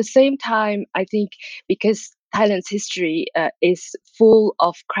 But at the same time, I think because Thailand's history is full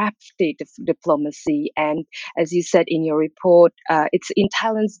of crafty diplomacy, and as you said in your report, it's in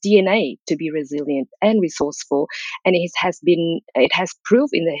Thailand's DNA to be resilient and resourceful, and it has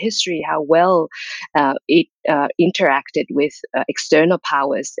proved in the history how well it interacted with external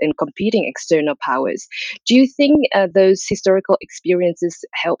powers and competing external powers. Do you think those historical experiences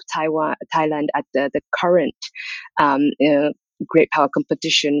help Thailand at the current great power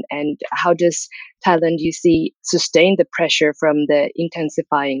competition, and how does Thailand, you see, sustain the pressure from the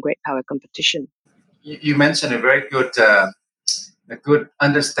intensifying great power competition? You mentioned a very good,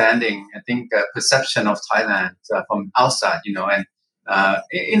 understanding. I think perception of Thailand from outside, and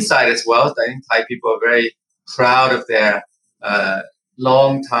inside as well. I think Thai people are very proud of their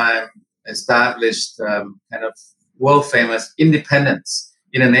long time established kind of world famous independence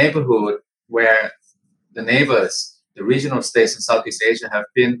in a neighborhood where the neighbors, the regional states in Southeast Asia, have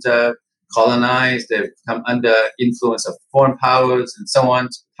been colonized. They've come under influence of foreign powers and so on.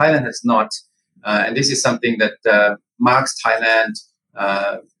 Thailand has not. And this is something that marks Thailand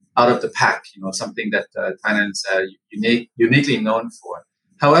out of the pack, something that Thailand's uniquely known for.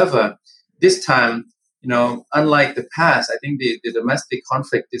 However, this time, unlike the past, I think the domestic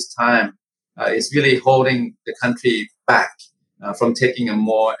conflict this time is really holding the country back from taking a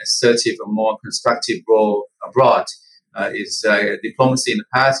more assertive, a more constructive role abroad. Diplomacy in the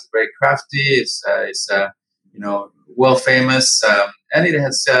past is very crafty. It's world famous, and it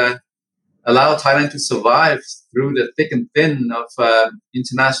has allowed Thailand to survive through the thick and thin of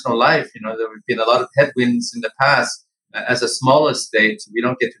international life. There have been a lot of headwinds in the past. As a smaller state, we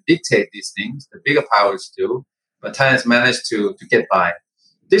don't get to dictate these things. The bigger powers do, but Thailand's managed to get by.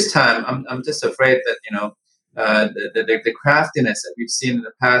 This time, I'm just afraid that the craftiness that we've seen in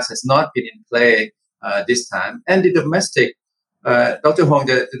the past has not been in play this time. And the domestic, Dr. Hong,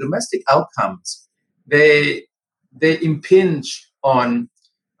 the domestic outcomes, they impinge on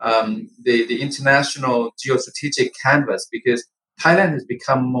the international geostrategic canvas, because Thailand has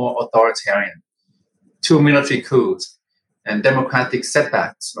become more authoritarian. 2 military coups and democratic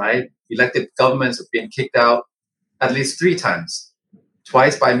setbacks, right? Elected governments have been kicked out at least 3 times.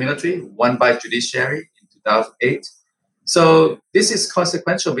 Twice by military, 1 by judiciary in 2008. So this is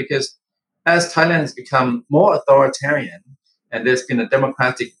consequential because as Thailand has become more authoritarian and there's been a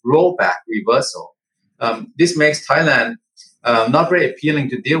democratic rollback reversal, this makes Thailand not very appealing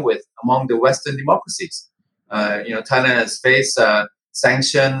to deal with among the Western democracies. Thailand has faced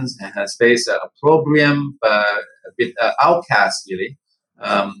sanctions and has faced opprobrium, a bit outcast really.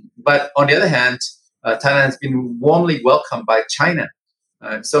 But on the other hand, Thailand has been warmly welcomed by China.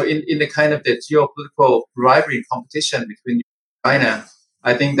 So in the kind of the geopolitical rivalry competition between China,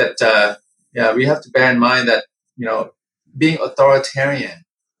 I think that we have to bear in mind that being authoritarian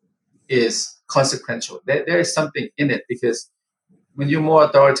is consequential. There is something in it, because when you're more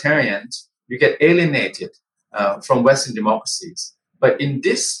authoritarian, you get alienated from Western democracies. But in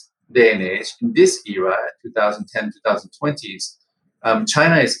this day and age, in this era, 2010, 2020s,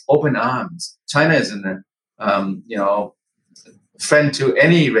 China is open arms. China is a friend to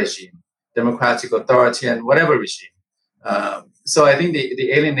any regime, democratic, authoritarian, whatever regime. So I think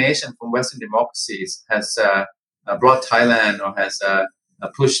the alienation from Western democracies has brought Thailand, or has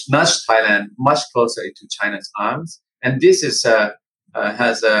nudged Thailand much closer into China's arms. And this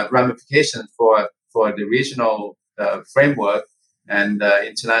has ramifications for the regional framework and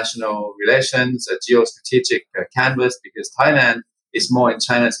international relations, geostrategic canvas, because Thailand is more in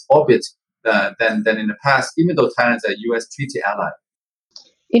China's orbit than in the past, even though Thailand is a U.S. treaty ally.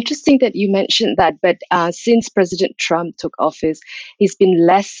 Interesting that you mentioned that, but since President Trump took office, he's been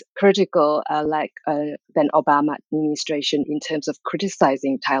less critical than Obama administration in terms of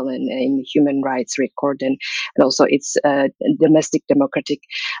criticizing Thailand in human rights record and also its domestic democratic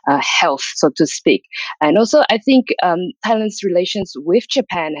health, so to speak. And also, I think Thailand's relations with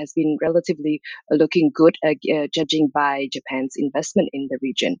Japan has been relatively looking good, judging by Japan's investment in the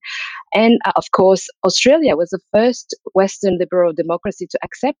region. And of course, Australia was the first Western liberal democracy to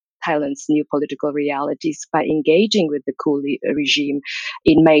accept Thailand's new political realities by engaging with the coup regime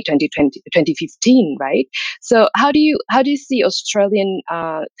in May 2015, right? So how do you see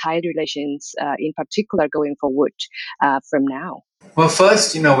Australian-Thai relations in particular going forward from now? Well,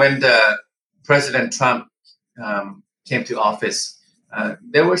 first, when the President Trump came to office,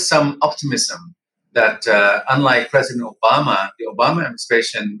 there was some optimism that unlike President Obama, the Obama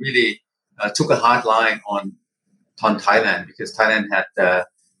administration really took a hard line on Thailand, because Thailand had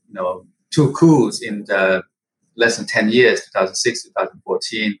two coups in less than 10 years, 2006,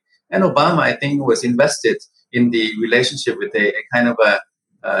 2014. And Obama, I think, was invested in the relationship with a kind of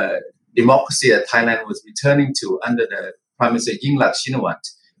a democracy that Thailand was returning to under the Prime Minister Yingluck Shinawatra,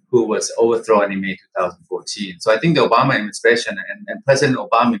 who was overthrown in May 2014. So I think the Obama administration and President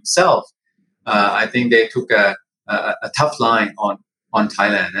Obama himself, I think they took a tough line on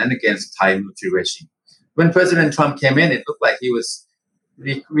Thailand and against Thai military regime. When President Trump came in, it looked like he was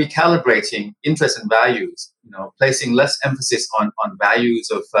recalibrating interests and values, placing less emphasis on values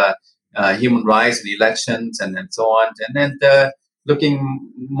of human rights and elections and so on, and then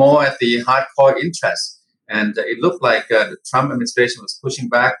looking more at the hardcore interests. And it looked like the Trump administration was pushing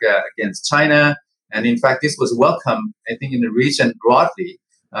back against China. And in fact, this was welcome, I think, in the region broadly,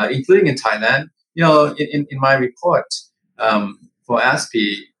 including in Thailand. In my report for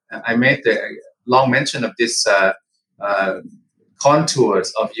ASPI, I made the long mention of this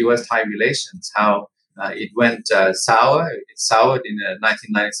contours of U.S.-Thai relations, how it went sour. It soured in the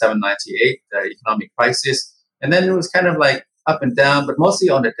 1997-98 economic crisis. And then it was kind of like up and down, but mostly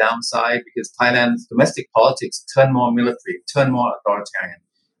on the downside, because Thailand's domestic politics turned more military, turned more authoritarian.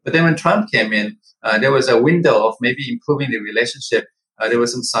 But then when Trump came in, there was a window of maybe improving the relationship. There were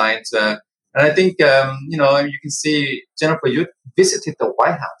some signs. And I think, you can see General Prayut visited the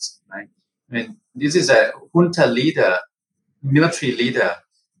White House, right? I mean, this is a junta leader, military leader,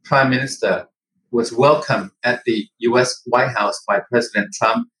 prime minister, was welcomed at the U.S. White House by President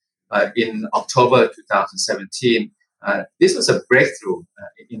Trump in October 2017. This was a breakthrough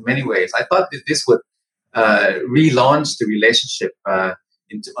in many ways. I thought that this would relaunch the relationship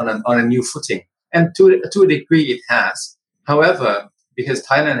on a new footing. And to a degree, it has. However, because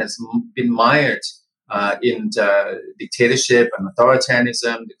Thailand has been mired in dictatorship and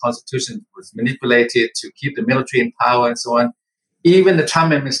authoritarianism, the constitution was manipulated to keep the military in power and so on. Even the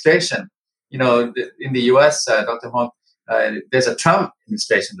Trump administration, in the U.S., Dr. Hong, there's a Trump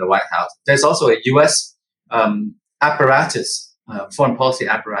administration in the White House. There's also a U.S. Apparatus, foreign policy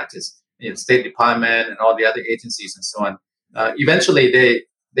apparatus, State Department and all the other agencies and so on. Eventually,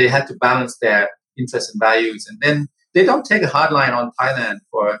 they had to balance their interests and values, and then they don't take a hard line on Thailand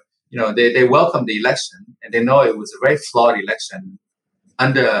for, they welcome the election, and they know it was a very flawed election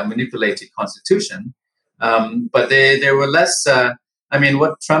under a manipulated constitution. But they were less,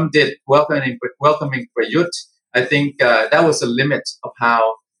 what Trump did, welcoming Prayut, I think that was the limit of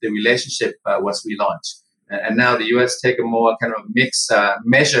how the relationship was relaunched. And now the U.S. take a more kind of mixed,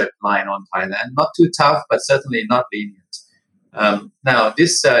 measured line on Thailand, not too tough, but certainly not lenient. Now,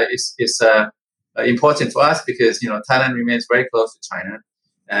 this is important for us because, Thailand remains very close to China.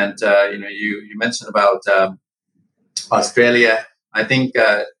 And, you mentioned about Australia. I think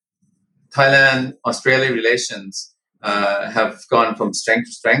Thailand-Australia relations have gone from strength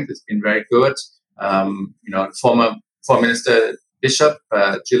to strength. It's been very good. Former Foreign Minister Bishop,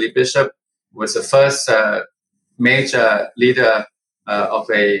 Julie Bishop, was the first major leader of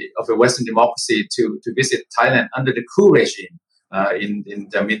a Western democracy to visit Thailand under the coup regime in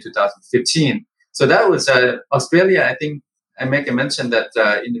the mid-2015. So that was Australia. I think I make a mention that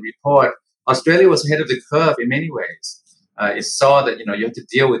in the report, Australia was ahead of the curve in many ways. It saw that you have to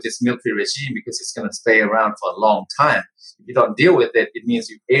deal with this military regime because it's going to stay around for a long time. If you don't deal with it, it means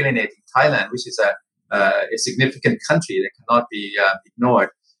you're alienating Thailand, which is a significant country that cannot be ignored.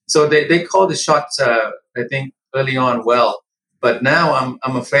 So they called the shots, I think, early on well. But now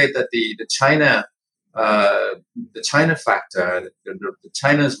I'm afraid that the China factor, the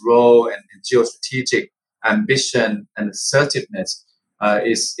China's role and geostrategic ambition and assertiveness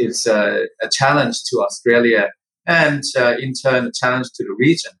is a challenge to Australia and in turn a challenge to the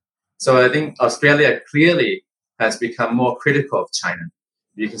region. So I think Australia clearly has become more critical of China.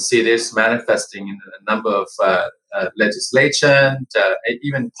 You can see this manifesting in a number of legislation,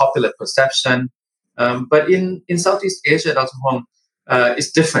 even popular perception. But in Southeast Asia, Dr. Hong,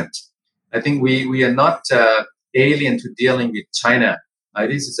 it's different. I think we are not alien to dealing with China.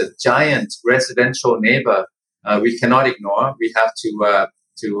 This is a giant residential neighbor we cannot ignore. We have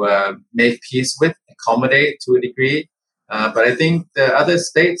to make peace with, accommodate to a degree. But I think the other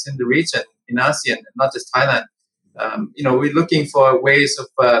states in the region, in ASEAN, not just Thailand, we're looking for ways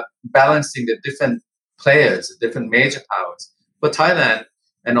of balancing the different players, the different major powers. For Thailand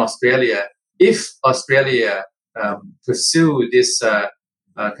and Australia, if Australia pursue this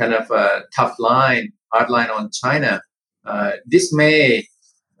kind of tough line, hard line on China, this may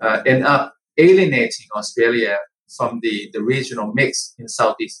end up alienating Australia from the regional mix in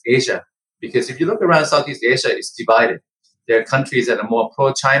Southeast Asia. Because if you look around Southeast Asia, it's divided. There are countries that are more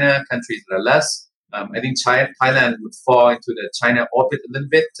pro-China, countries that are less. I think Thailand would fall into the China orbit a little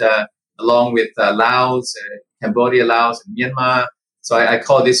bit, along with Laos, Cambodia, Laos, and Myanmar. So I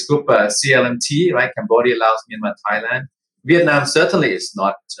call this group CLMT, right? Cambodia, Laos, Myanmar, Thailand. Vietnam certainly is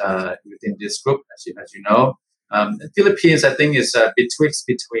not within this group, as you know. The Philippines, I think, is betwixt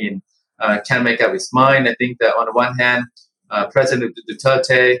between. Can't make up his mind. I think that on the one hand, President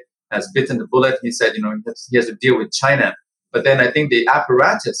Duterte has bitten the bullet. He said, he has to deal with China. But then I think the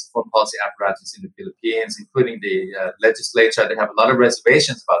apparatus, foreign policy apparatus in the Philippines, including the legislature, they have a lot of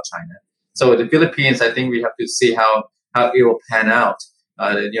reservations about China. So the Philippines, I think we have to see how it will pan out.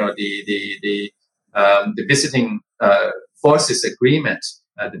 The visiting forces agreement,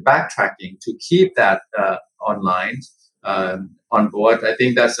 the backtracking to keep that online on board. I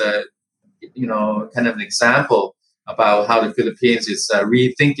think that's a kind of an example about how the Philippines is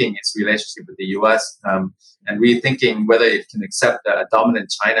rethinking its relationship with the U.S. And rethinking whether it can accept a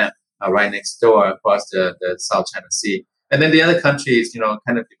dominant China right next door across the South China Sea. And then the other countries,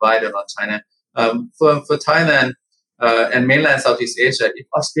 kind of divided on China. For Thailand and mainland Southeast Asia, if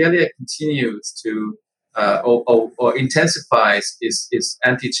Australia continues to or intensifies its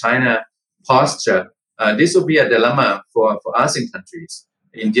anti-China posture, this will be a dilemma for ASEAN countries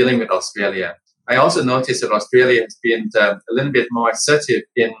in dealing with Australia. I also noticed that Australia has been a little bit more assertive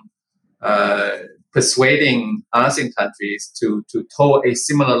in persuading ASEAN countries to toe a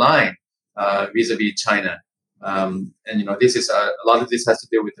similar line vis-a-vis China. And this is a lot of this has to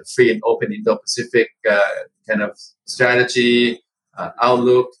do with the free and open Indo-Pacific kind of strategy,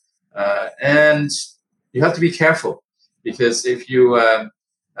 outlook, and you have to be careful, because if you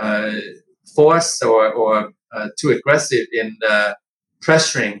force or too aggressive in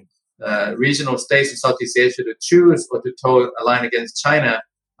pressuring regional states in Southeast Asia to choose or to toe a line against China,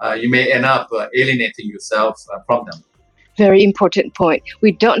 you may end up alienating yourself from them. Very important point.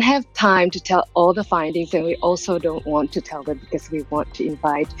 We don't have time to tell all the findings, and we also don't want to tell them because we want to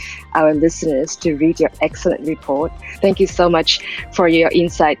invite our listeners to read your excellent report. Thank you so much for your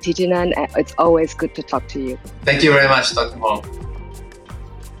insight, Thitinan. It's always good to talk to you. Thank you very much, Dr. Hong.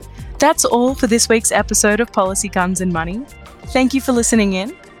 That's all for this week's episode of Policy, Guns and Money. Thank you for listening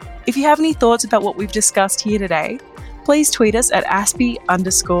in. If you have any thoughts about what we've discussed here today, please tweet us at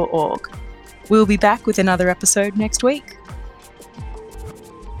ASPI_org. We'll be back with another episode next week.